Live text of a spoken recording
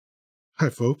Hi,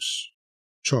 folks.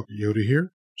 Chocolate Yoda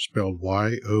here, spelled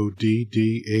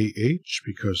Yoddah,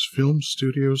 because film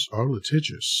studios are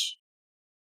litigious.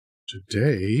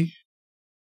 Today,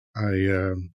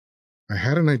 I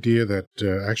had an idea that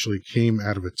actually came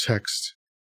out of a text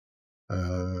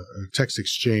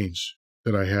exchange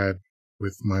that I had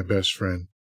with my best friend.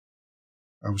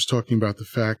 I was talking about the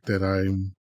fact that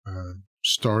I'm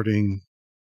starting,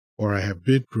 or I have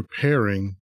been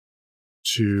preparing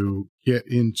to get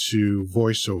into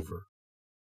voiceover.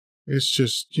 It's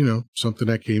just, something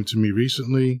that came to me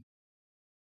recently.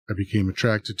 I became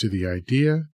attracted to the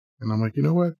idea, and I'm like, you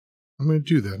know what? I'm going to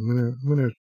do that. I'm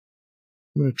going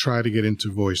to try to get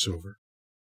into voiceover.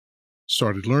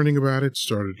 Started learning about it,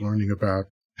 started learning about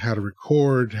how to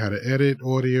record, how to edit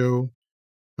audio.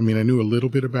 I mean, I knew a little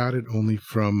bit about it only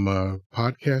from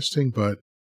podcasting, but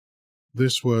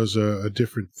this was a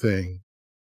different thing.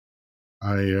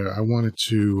 I wanted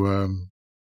to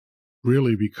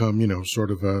really become, sort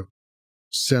of a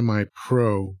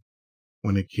semi-pro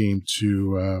when it came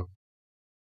to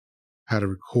how to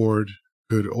record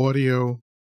good audio,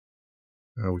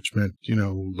 which meant,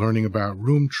 learning about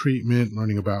room treatment,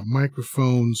 learning about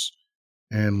microphones,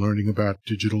 and learning about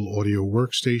digital audio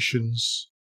workstations,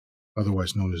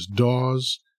 otherwise known as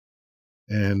DAWs,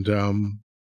 and,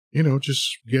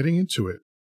 just getting into it.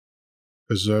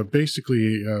 Because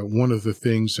basically, one of the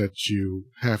things that you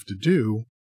have to do,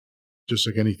 just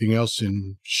like anything else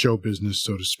in show business,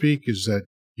 so to speak, is that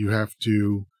you have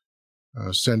to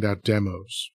send out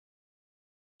demos.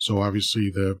 So obviously,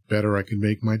 the better I can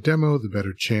make my demo, the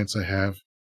better chance I have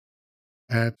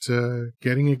at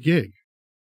getting a gig.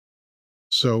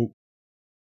 So,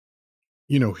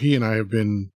 he and I have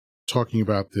been talking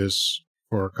about this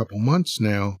for a couple months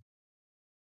now,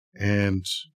 and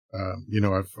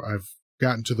I've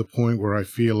gotten to the point where I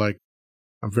feel like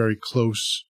I'm very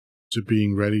close to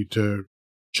being ready to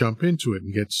jump into it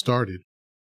and get started.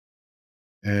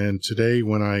 And today,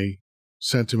 when I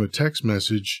sent him a text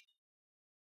message,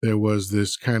 there was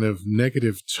this kind of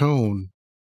negative tone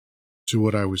to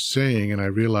what I was saying, and I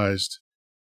realized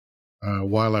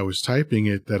while I was typing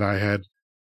it that I had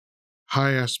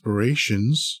high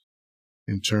aspirations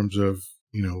in terms of,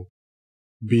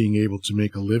 being able to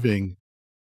make a living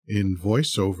in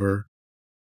voiceover,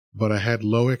 but I had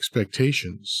low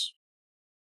expectations.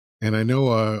 And I know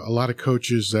a lot of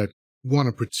coaches that want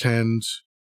to pretend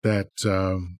that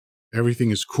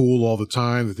everything is cool all the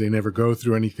time, that they never go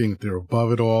through anything, that they're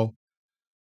above it all.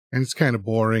 And it's kind of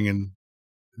boring, and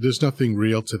there's nothing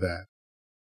real to that.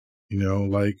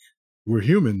 Like, we're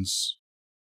humans.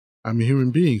 I'm a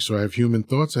human being, so I have human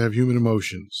thoughts, I have human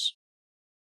emotions.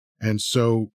 And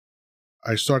so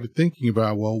I started thinking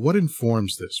about, well, what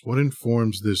informs this? What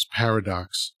informs this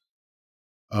paradox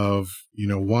of,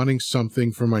 wanting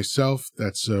something for myself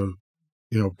that's a,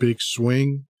 big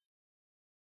swing,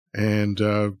 and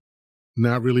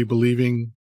not really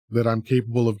believing that I'm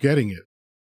capable of getting it.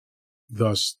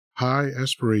 Thus, high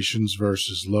aspirations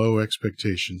versus low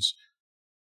expectations.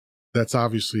 That's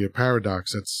obviously a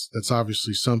paradox. That's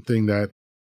obviously something that,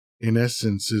 in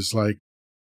essence, is like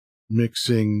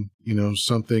mixing,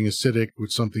 something acidic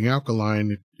with something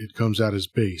alkaline. It comes out as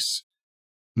base.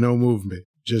 No movement,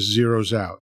 just zeroes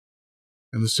out.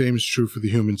 And the same is true for the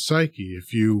human psyche.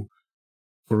 If you,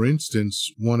 for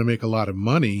instance, want to make a lot of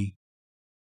money,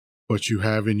 but you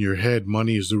have in your head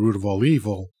money is the root of all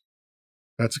evil,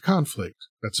 that's a conflict.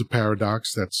 That's a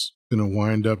paradox that's going to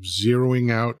wind up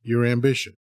zeroing out your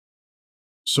ambition.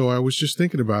 So I was just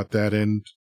thinking about that, and,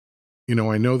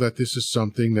 I know that this is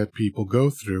something that people go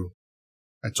through.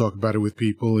 I talk about it with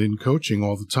people in coaching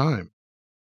all the time.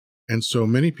 And so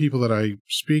many people that I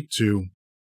speak to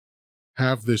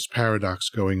have this paradox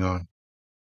going on.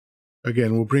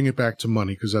 Again, we'll bring it back to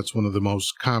money because that's one of the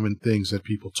most common things that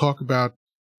people talk about.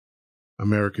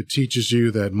 America teaches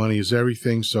you that money is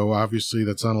everything, so obviously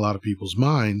that's on a lot of people's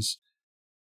minds.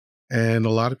 And a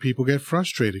lot of people get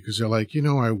frustrated because they're like,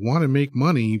 I want to make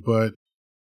money, but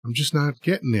I'm just not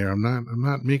getting there. I'm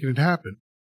not making it happen.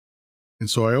 And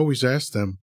so I always ask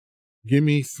them, give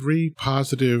me 3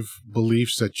 positive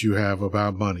beliefs that you have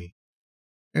about money.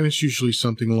 And it's usually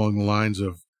something along the lines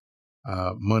of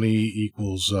money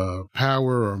equals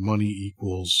power, or money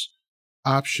equals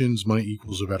options, money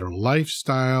equals a better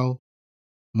lifestyle,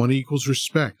 money equals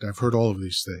respect. I've heard all of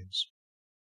these things.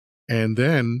 And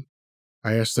then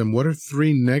I ask them, what are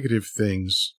 3 negative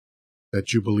things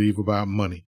that you believe about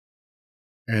money?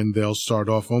 And they'll start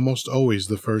off almost always.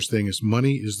 The first thing is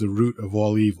money is the root of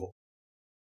all evil.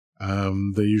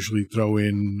 They usually throw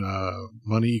in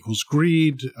money equals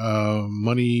greed.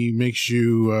 Money makes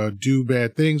you do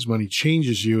bad things. Money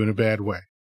changes you in a bad way.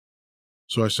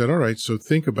 So I said, all right, so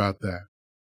think about that.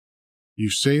 You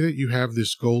say that you have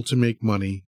this goal to make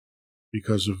money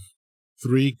because of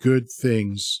 3 good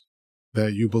things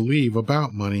that you believe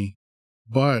about money,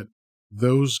 but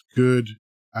those good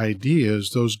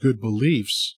ideas, those good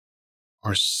beliefs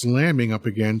are slamming up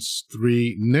against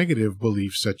 3 negative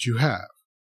beliefs that you have.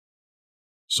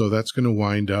 So that's going to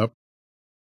wind up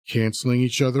canceling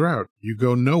each other out. You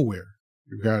go nowhere.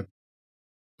 You've got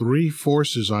 3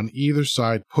 forces on either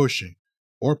side pushing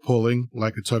or pulling,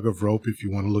 like a tug of rope if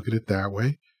you want to look at it that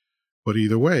way. But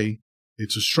either way,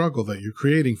 it's a struggle that you're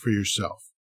creating for yourself.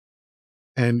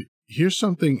 And here's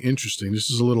something interesting.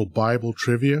 This is a little Bible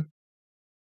trivia.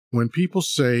 When people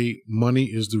say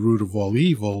money is the root of all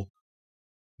evil,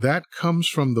 that comes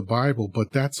from the Bible,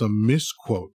 but that's a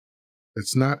misquote.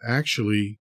 It's not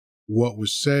actually what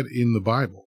was said in the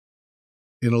Bible.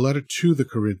 In a letter to the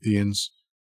Corinthians,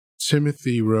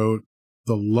 Timothy wrote,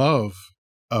 "The love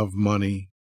of money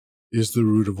is the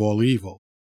root of all evil."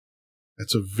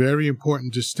 That's a very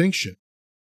important distinction,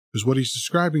 because what he's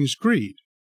describing is greed,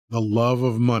 the love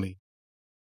of money.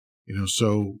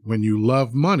 So when you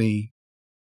love money,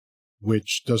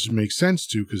 which doesn't make sense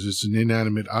to, because it's an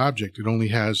inanimate object, it only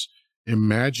has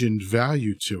imagined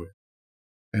value to it.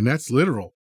 And that's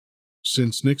literal.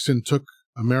 Since Nixon took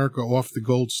America off the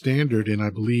gold standard in, I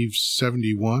believe,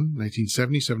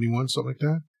 1970, 71, something like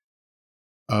that,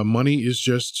 money is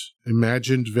just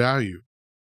imagined value.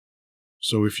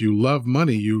 So if you love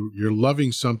money, you're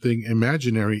loving something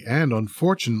imaginary, and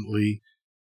unfortunately,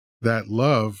 that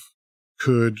love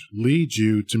could lead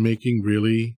you to making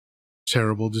really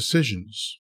terrible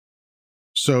decisions.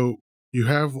 So you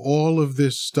have all of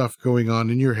this stuff going on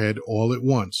in your head all at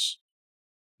once.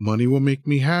 Money will make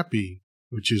me happy,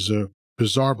 which is a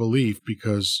bizarre belief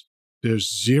because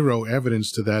there's 0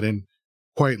 evidence to that, and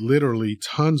quite literally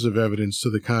tons of evidence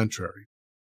to the contrary.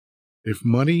 If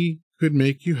money could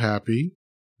make you happy,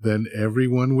 then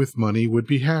everyone with money would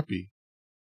be happy.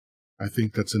 I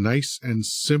think that's a nice and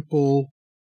simple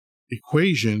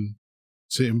equation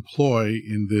to employ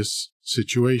in this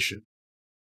situation.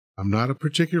 I'm not a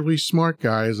particularly smart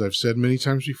guy, as I've said many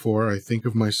times before. I think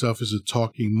of myself as a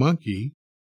talking monkey,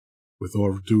 with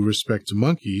all due respect to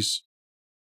monkeys,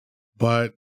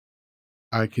 but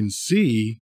I can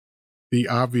see the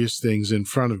obvious things in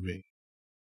front of me.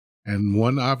 And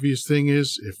one obvious thing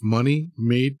is, if money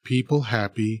made people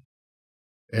happy,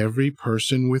 every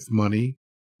person with money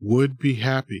would be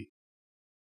happy.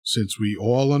 Since we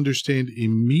all understand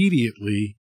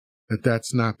immediately that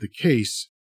that's not the case,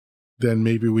 then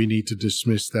maybe we need to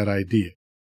dismiss that idea.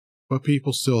 But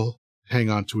people still hang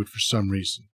on to it for some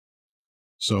reason.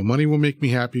 So money will make me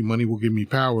happy, money will give me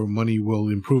power, money will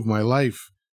improve my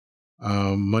life,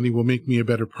 money will make me a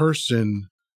better person,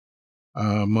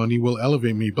 money will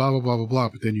elevate me, blah, blah, blah, blah, blah.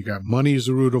 But then you got money is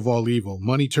the root of all evil.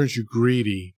 Money turns you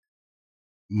greedy.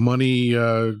 Money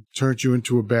turns you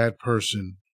into a bad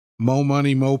person. Mo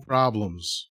money, mo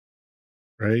problems,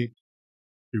 right?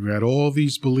 You've got all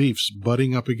these beliefs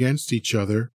butting up against each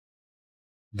other.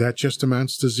 That just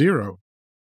amounts to 0.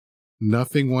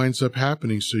 Nothing winds up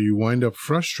happening, so you wind up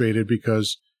frustrated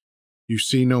because you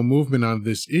see no movement on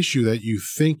this issue that you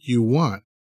think you want.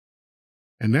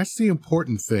 And that's the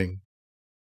important thing.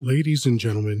 Ladies and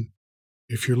gentlemen,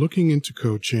 if you're looking into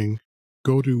coaching,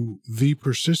 go to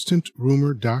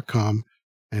thepersistentrumor.com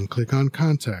and click on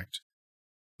Contact.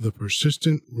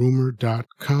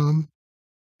 thepersistentrumor.com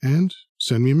and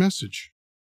send me a message.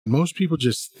 Most people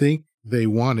just think they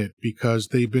want it because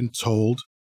they've been told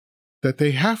that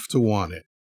they have to want it.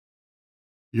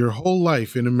 Your whole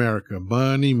life in America,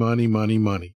 money, money, money,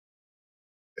 money.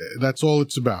 That's all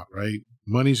it's about, right?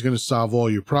 Money's going to solve all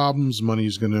your problems.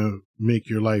 Money's going to make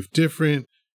your life different,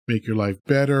 make your life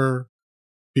better.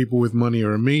 People with money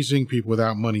are amazing. People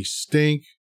without money stink.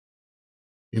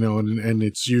 And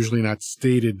it's usually not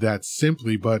stated that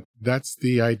simply, but that's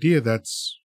the idea that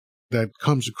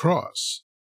comes across.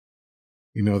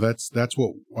 That's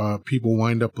what people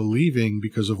wind up believing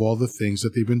because of all the things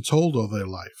that they've been told all their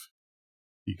life.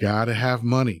 You got to have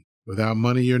money. Without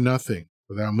money, you're nothing.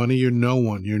 Without money, you're no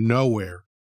one. You're nowhere.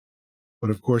 But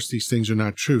of course, these things are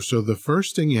not true. So the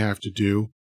first thing you have to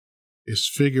do is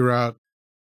figure out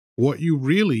what you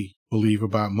really believe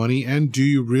about money, and do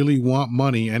you really want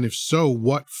money? And if so,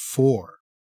 what for?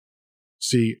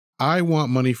 See, I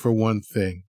want money for one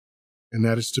thing, and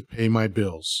that is to pay my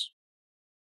bills.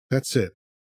 That's it.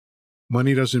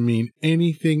 Money doesn't mean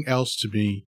anything else to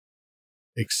me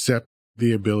except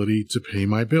the ability to pay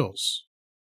my bills.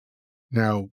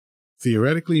 Now,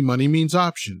 theoretically, money means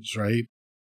options, right?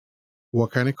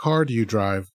 What kind of car do you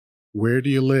drive? Where do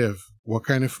you live? What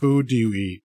kind of food do you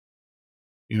eat?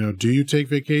 Do you take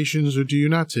vacations or do you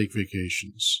not take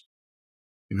vacations?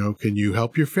 Can you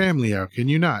help your family out? Can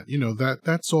you not?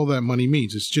 That's all that money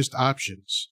means. It's just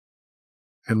options.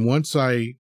 And once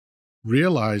I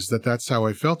realized that that's how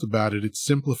I felt about it, it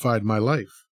simplified my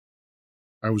life.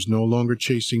 I was no longer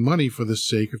chasing money for the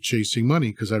sake of chasing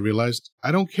money because I realized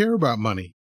I don't care about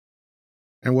money.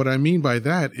 And what I mean by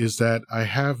that is that I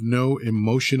have no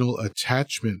emotional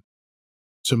attachment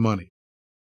to money.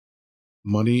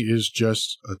 Money is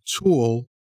just a tool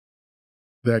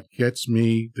that gets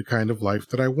me the kind of life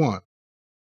that I want.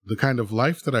 The kind of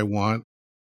life that I want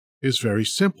is very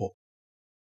simple.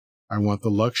 I want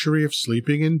the luxury of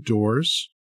sleeping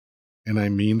indoors, and I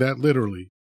mean that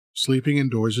literally. Sleeping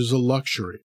indoors is a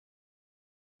luxury.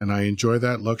 And I enjoy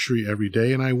that luxury every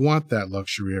day, and I want that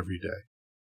luxury every day.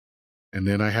 And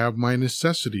then I have my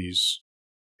necessities: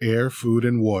 air, food,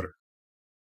 and water.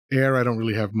 Air I don't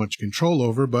really have much control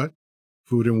over, but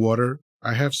food and water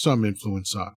I have some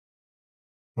influence on.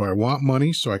 Or I want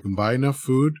money so I can buy enough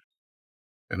food.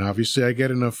 And obviously I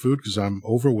get enough food because I'm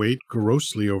overweight,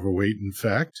 grossly overweight, in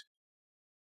fact.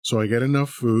 So I get enough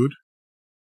food.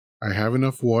 I have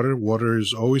enough water. Water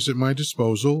is always at my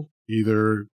disposal,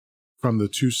 either from the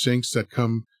 2 sinks that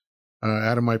come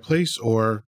out of my place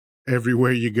or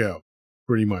everywhere you go,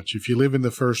 pretty much. If you live in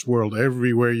the first world,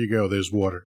 everywhere you go, there's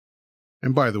water.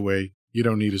 And by the way, you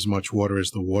don't need as much water as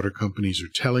the water companies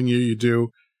are telling you do.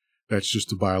 That's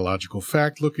just a biological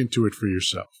fact. Look into it for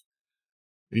yourself.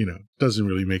 It doesn't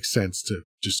really make sense to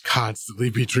just constantly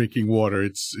be drinking water.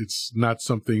 It's not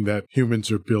something that humans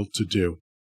are built to do.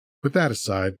 Put that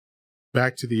aside,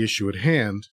 back to the issue at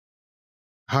hand,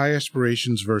 high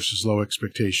aspirations versus low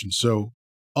expectations. So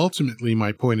ultimately,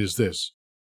 my point is this: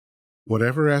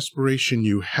 whatever aspiration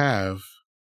you have,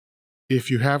 if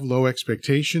you have low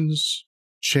expectations,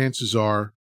 chances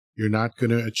are you're not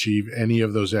going to achieve any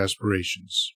of those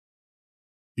aspirations.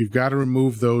 You've got to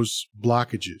remove those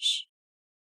blockages.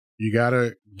 You got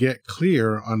to get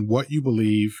clear on what you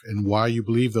believe and why you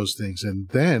believe those things, and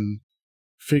then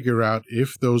figure out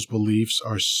if those beliefs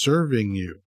are serving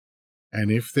you.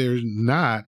 And if they're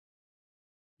not,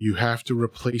 you have to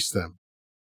replace them.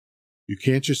 You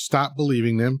can't just stop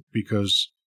believing them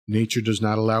because nature does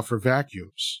not allow for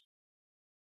vacuums.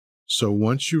 So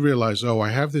once you realize, I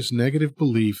have this negative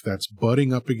belief that's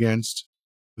butting up against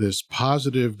this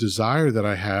positive desire that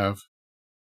I have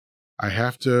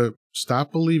to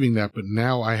stop believing that, but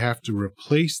now I have to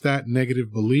replace that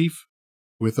negative belief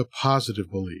with a positive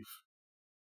belief.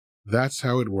 That's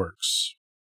how it works.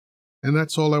 And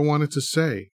that's all I wanted to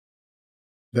say.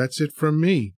 That's it from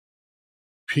me.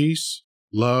 Peace,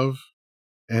 love,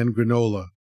 and granola.